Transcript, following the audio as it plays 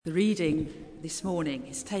The reading this morning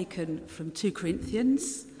is taken from 2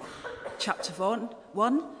 Corinthians chapter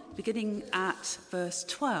 1, beginning at verse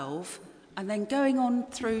 12, and then going on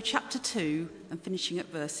through chapter 2 and finishing at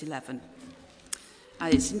verse 11.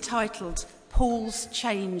 And it's entitled, Paul's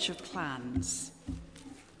Change of Plans.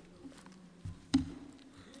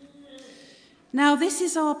 Now this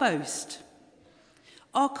is our boast.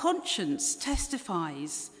 Our conscience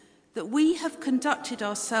testifies that we have conducted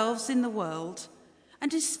ourselves in the world,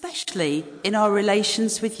 and especially in our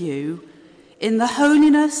relations with you, in the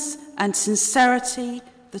holiness and sincerity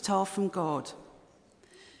that are from God.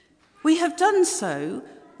 We have done so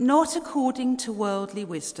not according to worldly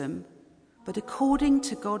wisdom, but according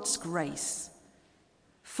to God's grace.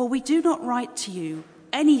 For we do not write to you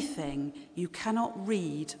anything you cannot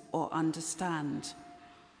read or understand.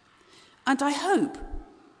 And I hope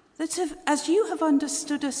that as you have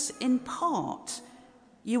understood us in part,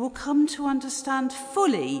 you will come to understand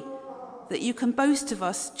fully that you can boast of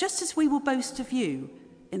us just as we will boast of you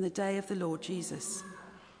in the day of the Lord Jesus.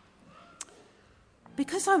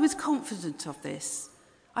 Because I was confident of this,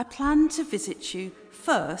 I planned to visit you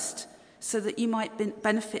first so that you might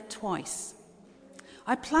benefit twice.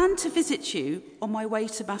 I planned to visit you on my way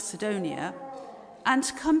to Macedonia and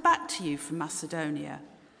to come back to you from Macedonia,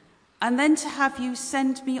 and then to have you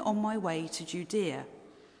send me on my way to Judea.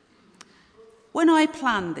 When I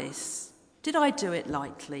planned this, did I do it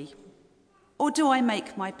lightly? Or do I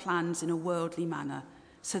make my plans in a worldly manner,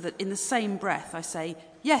 so that in the same breath I say,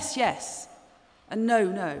 yes, yes, and no,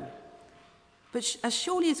 no? But as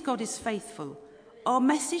surely as God is faithful, our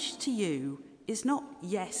message to you is not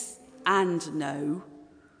yes and no.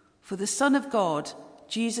 For the Son of God,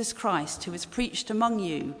 Jesus Christ, who was preached among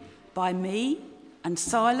you by me and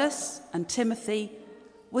Silas and Timothy,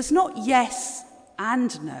 was not yes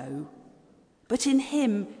and no, but in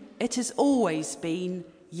him it has always been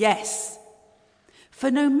yes. For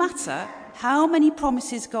no matter how many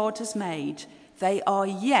promises God has made, they are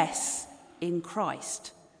yes in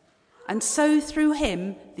Christ. And so through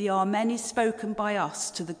him the Amen is spoken by us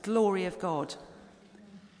to the glory of God.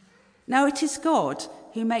 Now it is God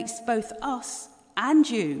who makes both us and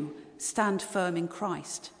you stand firm in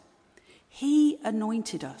Christ. He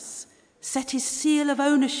anointed us, set his seal of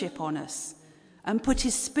ownership on us, and put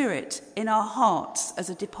his Spirit in our hearts as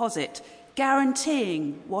a deposit,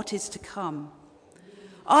 guaranteeing what is to come.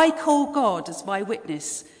 I call God as my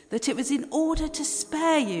witness that it was in order to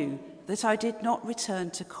spare you that I did not return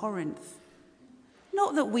to Corinth.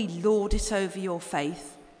 Not that we lord it over your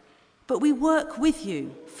faith, but we work with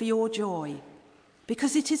you for your joy,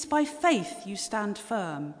 because it is by faith you stand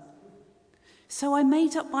firm. So I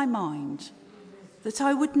made up my mind that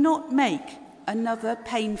I would not make another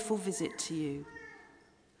painful visit to you.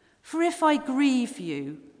 For if I grieve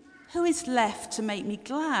you, who is left to make me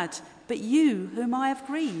glad but you whom I have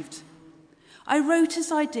grieved? I wrote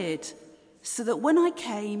as I did, so that when I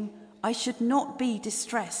came, I should not be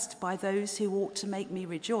distressed by those who ought to make me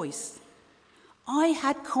rejoice. I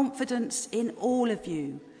had confidence in all of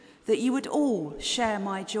you, that you would all share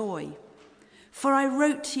my joy. For I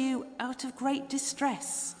wrote to you out of great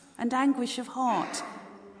distress and anguish of heart,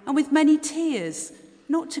 and with many tears,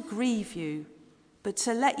 not to grieve you, but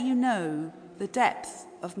to let you know the depth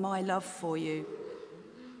of my love for you.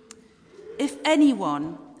 If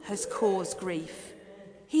anyone has caused grief,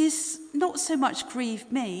 he has not so much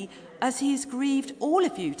grieved me as he has grieved all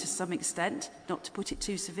of you to some extent, not to put it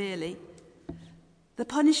too severely. The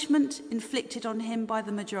punishment inflicted on him by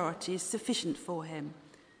the majority is sufficient for him.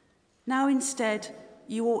 Now instead,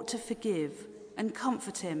 you ought to forgive and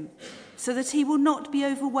comfort him, so that he will not be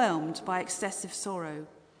overwhelmed by excessive sorrow.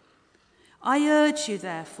 I urge you,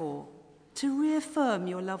 therefore, to reaffirm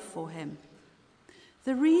your love for him.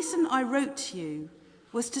 The reason I wrote to you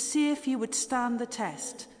was to see if you would stand the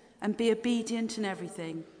test and be obedient in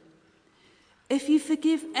everything. If you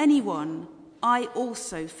forgive anyone, I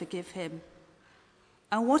also forgive him.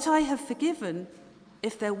 And what I have forgiven,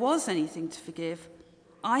 if there was anything to forgive,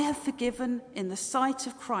 I have forgiven in the sight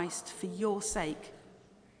of Christ for your sake,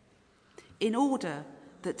 in order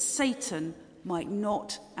that Satan might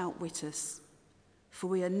not outwit us, for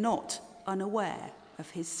we are not unaware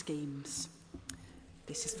of his schemes.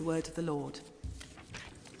 This is the word of the Lord.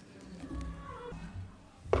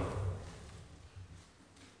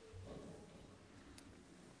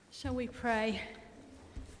 Shall we pray?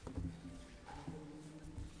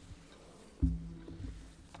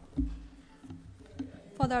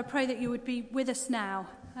 Father, I pray that you would be with us now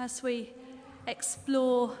as we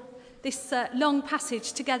explore this long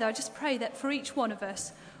passage together. I just pray that for each one of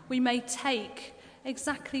us, we may take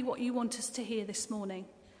exactly what you want us to hear this morning.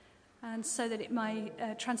 and so that it may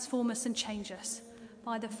transform us and change us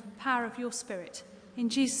by the power of your Spirit. In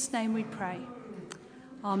Jesus' name we pray.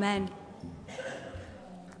 Amen.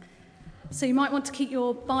 So you might want to keep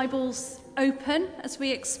your Bibles open as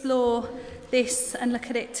we explore this and look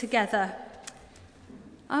at it together.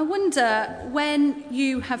 I wonder when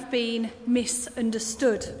you have been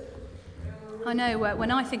misunderstood. I know when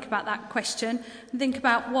I think about that question, I think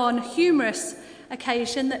about one humorous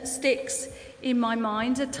occasion that sticks in my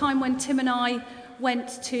mind, a time when Tim and I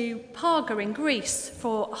went to Parga in Greece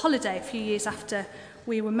for a holiday a few years after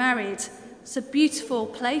we were married. It's a beautiful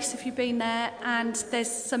place if you've been there, and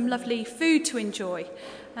there's some lovely food to enjoy.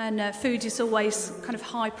 And food is always kind of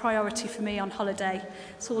high priority for me on holiday.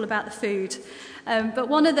 It's all about the food. But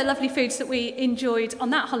one of the lovely foods that we enjoyed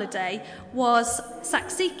on that holiday was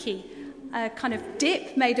tzatziki, a kind of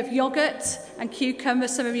dip made of yoghurt and cucumber.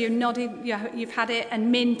 Some of you nodding, you've had it,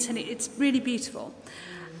 and mint, and it's really beautiful.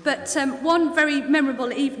 But one very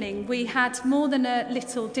memorable evening, we had more than a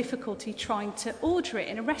little difficulty trying to order it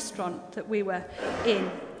in a restaurant that we were in.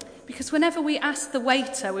 Because whenever we asked the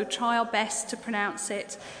waiter, we'd try our best to pronounce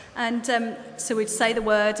it. And so we'd say the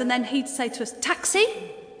word, and then he'd say to us, "Taxi?"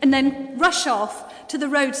 and then rush off to the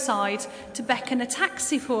roadside to beckon a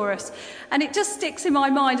taxi for us. And it just sticks in my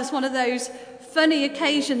mind as one of those funny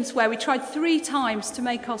occasions where we tried 3 times to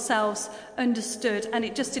make ourselves understood, and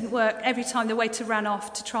it just didn't work. Every time the waiter ran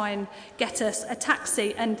off to try and get us a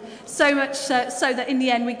taxi, and so much so that in the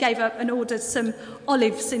end we gave up and ordered some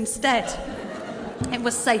olives instead. It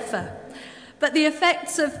was safer. But the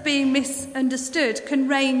effects of being misunderstood can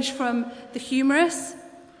range from the humorous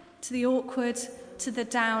to the awkward to the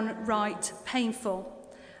downright painful.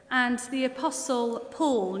 And the Apostle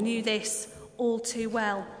Paul knew this all too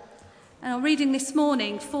well. And our reading this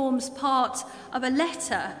morning forms part of a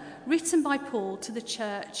letter written by Paul to the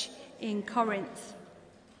church in Corinth.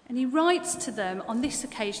 And he writes to them on this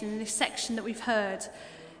occasion, in this section that we've heard,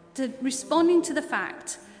 responding to the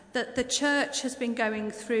fact that the church has been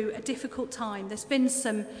going through a difficult time. There's been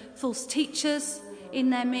some false teachers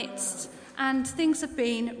in their midst, and things have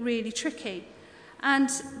been really tricky.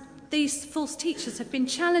 And these false teachers have been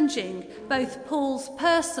challenging both Paul's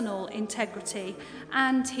personal integrity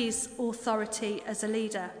and his authority as a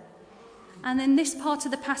leader. And in this part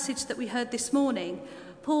of the passage that we heard this morning,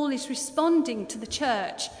 Paul is responding to the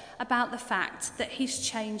church about the fact that he's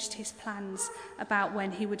changed his plans about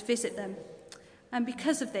when he would visit them. And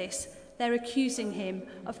because of this, they're accusing him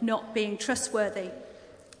of not being trustworthy.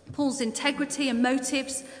 Paul's integrity and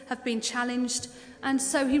motives have been challenged, and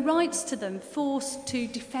so he writes to them, forced to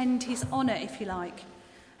defend his honour, if you like.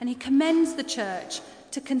 And he commends the church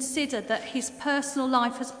to consider that his personal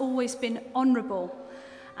life has always been honourable,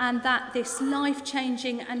 and that this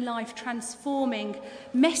life-changing and life-transforming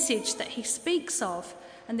message that he speaks of,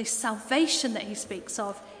 and this salvation that he speaks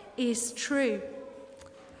of, is true.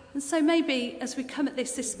 And so maybe as we come at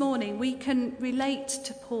this morning, we can relate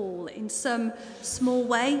to Paul in some small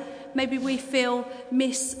way. Maybe we feel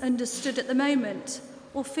misunderstood at the moment,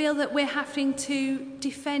 or feel that we're having to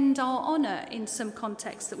defend our honour in some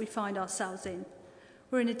context that we find ourselves in.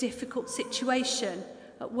 We're in a difficult situation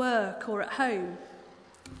at work or at home.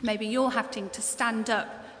 Maybe you're having to stand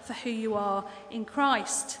up for who you are in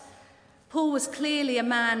Christ. Paul was clearly a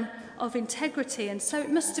man of integrity, and so it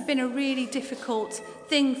must have been a really difficult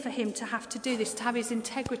thing for him to have to do this, to have his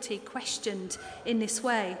integrity questioned in this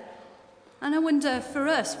way. And I wonder for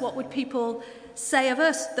us, what would people say of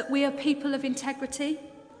us? That we are people of integrity?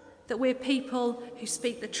 That we're people who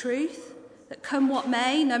speak the truth? That come what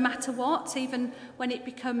may, no matter what, even when it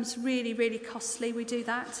becomes really, really costly, we do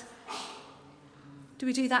that? Do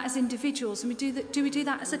we do that as individuals? And do we do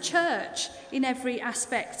that as a church in every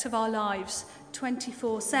aspect of our lives,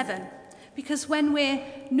 24/7? Because when we're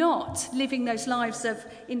not living those lives of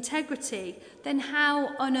integrity, then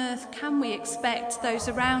how on earth can we expect those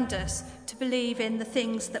around us to believe in the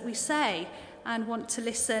things that we say and want to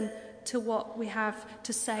listen to what we have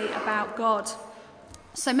to say about God?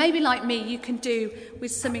 So maybe like me, you can do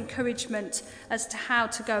with some encouragement as to how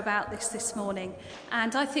to go about this morning.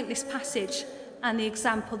 And I think this passage and the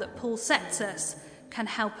example that Paul sets us can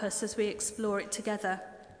help us as we explore it together.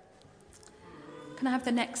 Can I have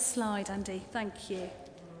the next slide, Andy? Thank you.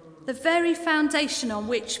 The very foundation on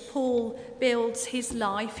which Paul builds his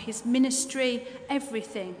life, his ministry,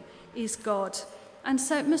 everything, is God. And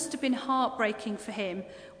so it must have been heartbreaking for him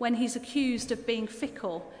when he's accused of being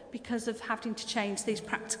fickle because of having to change these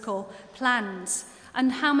practical plans.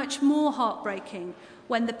 And how much more heartbreaking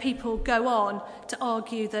when the people go on to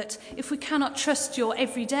argue that if we cannot trust your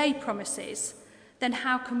everyday promises, then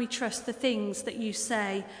how can we trust the things that you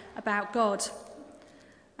say about God?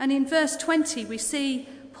 And in verse 20, we see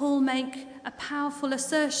Paul make a powerful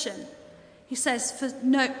assertion. He says, for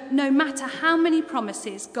no matter how many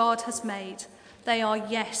promises God has made, they are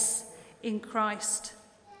yes in Christ.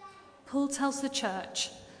 Paul tells the church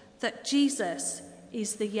that Jesus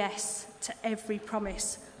is the yes to every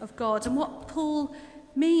promise of God. And what Paul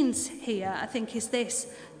means here, I think, is this,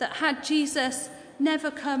 that had Jesus never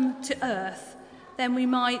come to earth, then we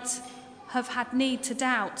might have had need to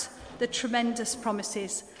doubt the tremendous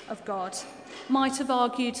promises of God, might have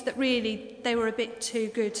argued that really they were a bit too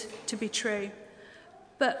good to be true.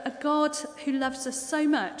 But a God who loves us so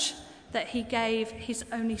much that he gave his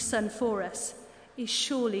only son for us is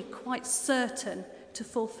surely quite certain to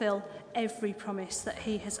fulfill every promise that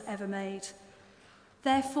he has ever made.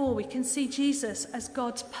 Therefore, we can see Jesus as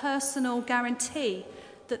God's personal guarantee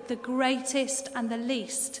that the greatest and the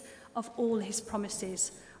least of all his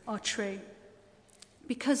promises are true.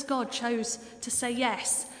 Because God chose to say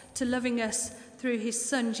yes to loving us through his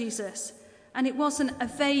son Jesus, and it wasn't a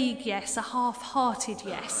vague yes, a half-hearted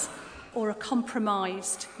yes, or a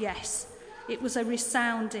compromised yes. It was a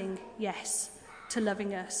resounding yes to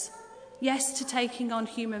loving us. Yes to taking on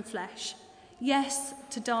human flesh. Yes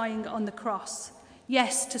to dying on the cross.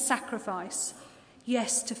 Yes to sacrifice.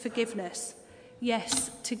 Yes to forgiveness.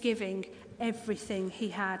 Yes to giving everything he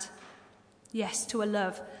had. Yes to a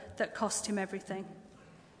love that cost him everything.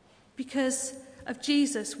 Because of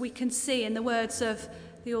Jesus, we can see, in the words of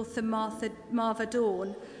the author Martha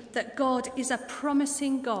Dawn, that God is a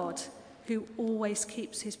promising God who always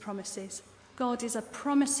keeps his promises. God is a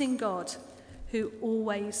promising God who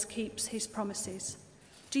always keeps his promises.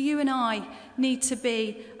 Do you and I need to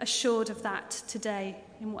be assured of that today,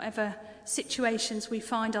 in whatever situations we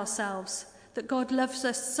find ourselves, that God loves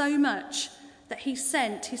us so much that he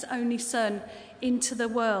sent his only son into the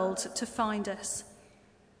world to find us?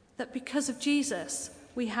 That because of Jesus,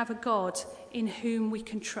 we have a God in whom we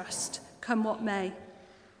can trust, come what may.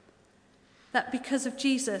 That because of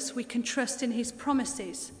Jesus, we can trust in his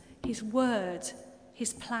promises, his word,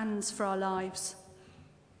 his plans for our lives.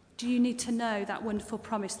 Do you need to know that wonderful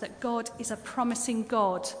promise that God is a promising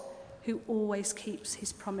God who always keeps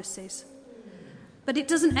his promises? But it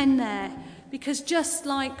doesn't end there, because just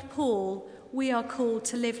like Paul, we are called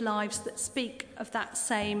to live lives that speak of that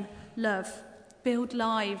same love, build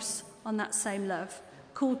lives on that same love,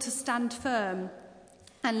 called to stand firm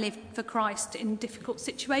and live for Christ in difficult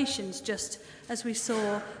situations, just as we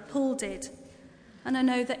saw Paul did. And I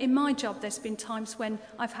know that in my job there's been times when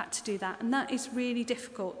I've had to do that, and that is really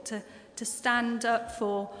difficult to stand up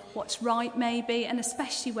for what's right maybe, and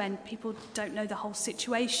especially when people don't know the whole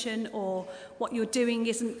situation or what you're doing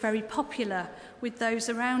isn't very popular with those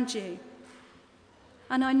around you.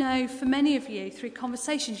 And I know for many of you, through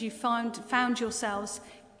conversations, you found yourselves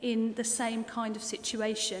in the same kind of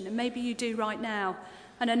situation, and maybe you do right now.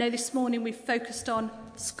 And I know this morning we've focused on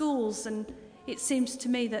schools, and it seems to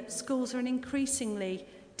me that schools are an increasingly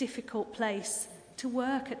difficult place to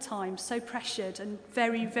work at times, so pressured and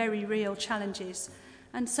very, very real challenges.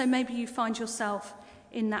 And so maybe you find yourself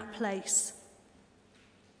in that place.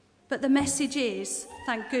 But the message is,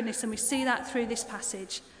 thank goodness, and we see that through this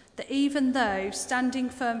passage, that even though standing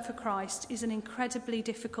firm for Christ is an incredibly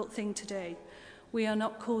difficult thing to do, we are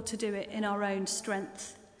not called to do it in our own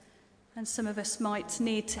strength. And some of us might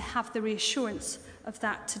need to have the reassurance of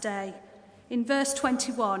that today. In verse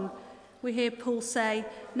 21, we hear Paul say,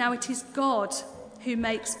 "Now it is God who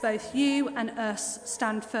makes both you and us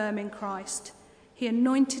stand firm in Christ. He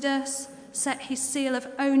anointed us, set his seal of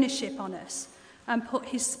ownership on us, and put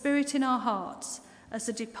his Spirit in our hearts as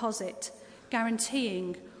a deposit,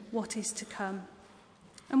 guaranteeing what is to come."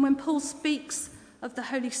 And when Paul speaks of the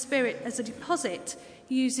Holy Spirit as a deposit,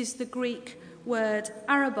 he uses the Greek word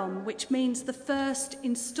arabon, which means the first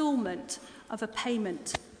instalment of a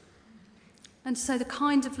payment. And so the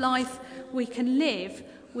kind of life we can live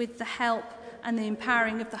with the help and the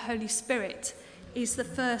empowering of the Holy Spirit is the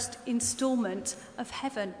first instalment of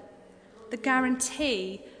heaven, the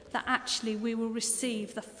guarantee that actually we will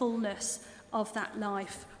receive the fullness of that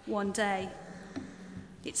life one day.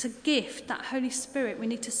 It's a gift, that Holy Spirit, we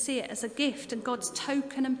need to see it as a gift and God's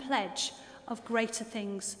token and pledge of greater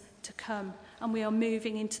things to come. And we are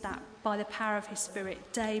moving into that by the power of his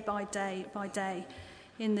Spirit, day by day by day,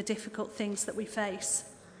 in the difficult things that we face.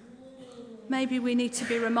 Maybe we need to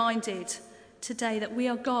be reminded today that we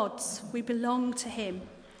are God's, we belong to him,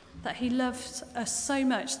 that he loves us so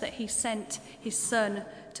much that he sent his Son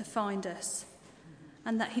to find us,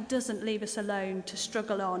 and that he doesn't leave us alone to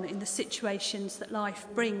struggle on in the situations that life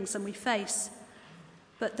brings and we face,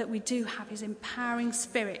 but that we do have his empowering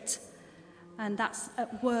Spirit And that's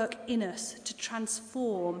at work in us to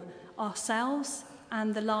transform ourselves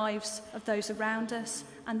and the lives of those around us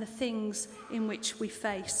and the things in which we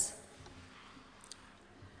face.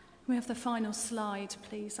 We have the final slide,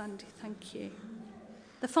 please, Andy. Thank you.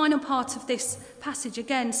 The final part of this passage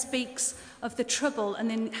again speaks of the trouble and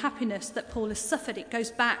the unhappiness that Paul has suffered. It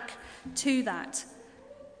goes back to that.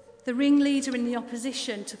 The ringleader in the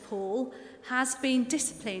opposition to Paul has been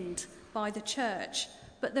disciplined by the church,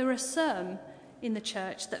 but there are some in the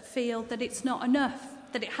church that feel that it's not enough,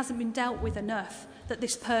 that it hasn't been dealt with enough, that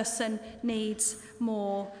this person needs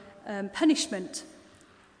more punishment.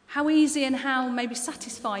 How easy and how maybe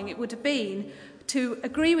satisfying it would have been to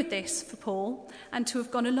agree with this for Paul and to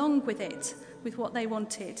have gone along with it, with what they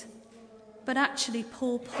wanted. But actually,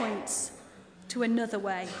 Paul points to another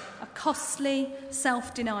way, a costly,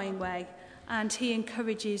 self-denying way, and he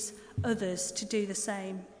encourages others to do the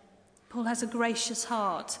same. Paul has a gracious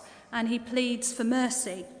heart, and he pleads for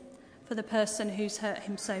mercy for the person who's hurt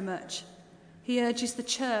him so much. He urges the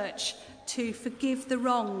church to forgive the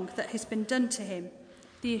wrong that has been done to him.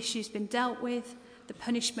 The issue's been dealt with, the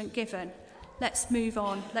punishment given. Let's move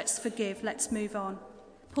on, let's forgive, let's move on.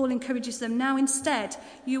 Paul encourages them, now instead,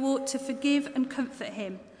 you ought to forgive and comfort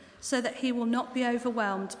him so that he will not be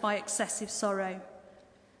overwhelmed by excessive sorrow.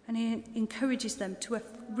 And he encourages them to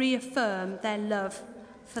reaffirm their love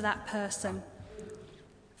for that person.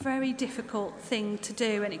 Very difficult thing to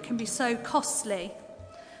do, and it can be so costly.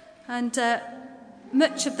 And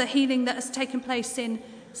much of the healing that has taken place in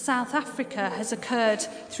South Africa has occurred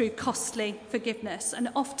through costly forgiveness, and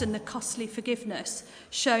often the costly forgiveness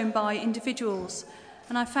shown by individuals.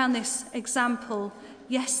 And I found this example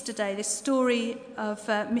yesterday, this story of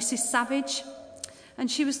Mrs. Savage. And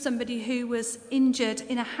she was somebody who was injured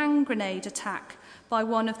in a hand grenade attack by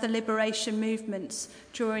one of the liberation movements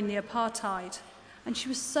during the apartheid. And she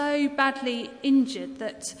was so badly injured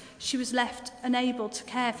that she was left unable to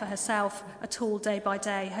care for herself at all day by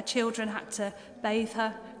day. Her children had to bathe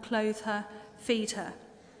her, clothe her, feed her.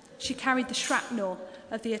 She carried the shrapnel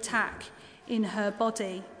of the attack in her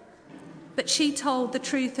body. But she told the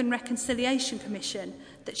Truth and Reconciliation Commission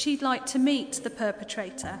that she'd like to meet the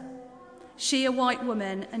perpetrator. She a white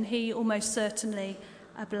woman and he almost certainly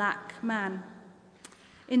a black man.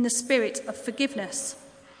 In the spirit of forgiveness,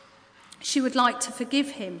 she would like to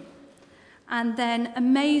forgive him. And then,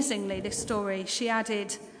 amazingly, this story, she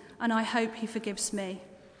added, and I hope he forgives me.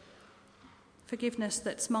 Forgiveness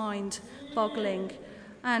that's mind-boggling.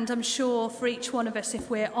 And I'm sure for each one of us, if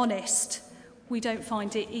we're honest, we don't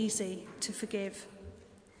find it easy to forgive.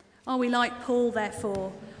 Are we like Paul,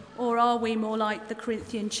 therefore, or are we more like the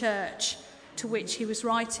Corinthian church to which he was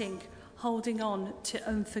writing, holding on to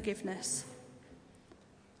unforgiveness?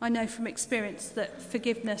 I know from experience that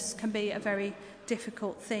forgiveness can be a very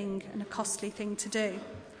difficult thing and a costly thing to do.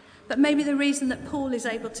 But maybe the reason that Paul is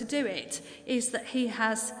able to do it is that he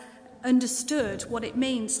has understood what it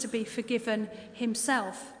means to be forgiven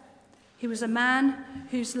himself. He was a man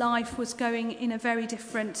whose life was going in a very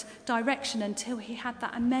different direction until he had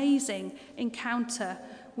that amazing encounter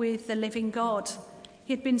with the living God.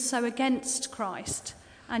 He had been so against Christ,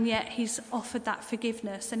 and yet he's offered that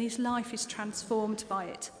forgiveness and his life is transformed by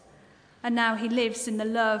it. And now he lives in the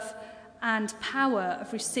love and power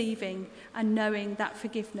of receiving and knowing that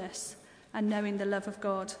forgiveness and knowing the love of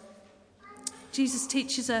God. Jesus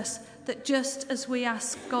teaches us that just as we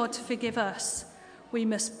ask God to forgive us, we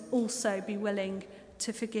must also be willing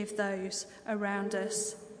to forgive those around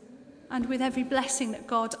us. And with every blessing that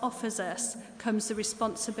God offers us comes the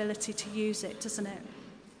responsibility to use it, doesn't it?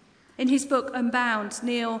 In his book Unbound,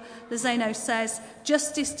 Neil Lozano says,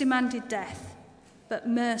 justice demanded death, but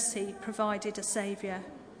mercy provided a saviour.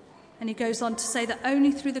 And he goes on to say that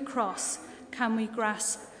only through the cross can we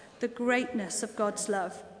grasp the greatness of God's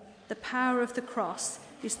love. The power of the cross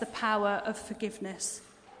is the power of forgiveness.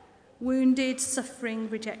 Wounded, suffering,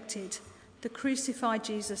 rejected, the crucified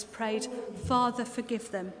Jesus prayed, Father, forgive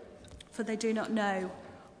them, for they do not know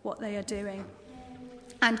what they are doing.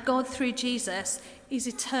 And God, through Jesus, is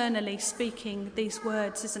eternally speaking these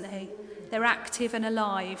words, isn't he? They're active and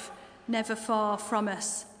alive, never far from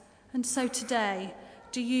us. And so today,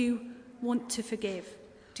 do you want to forgive?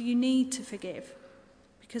 Do you need to forgive?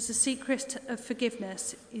 Because the secret of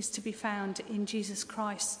forgiveness is to be found in Jesus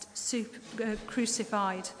Christ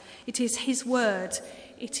crucified. It is his word.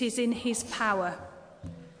 It is in his power.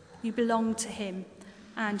 You belong to him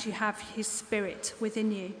and you have his spirit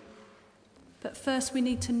within you. But first we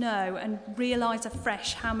need to know and realise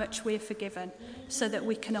afresh how much we're forgiven so that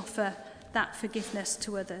we can offer that forgiveness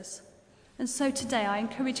to others. And so today I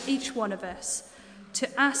encourage each one of us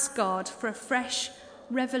to ask God for a fresh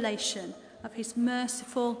revelation of his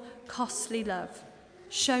merciful, costly love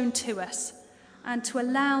shown to us, and to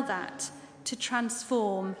allow that to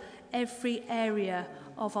transform every area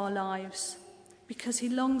of our lives, because he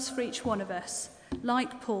longs for each one of us,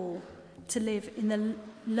 like Paul, to live in the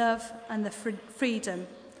love and the freedom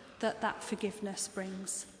that forgiveness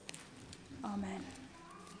brings. Amen.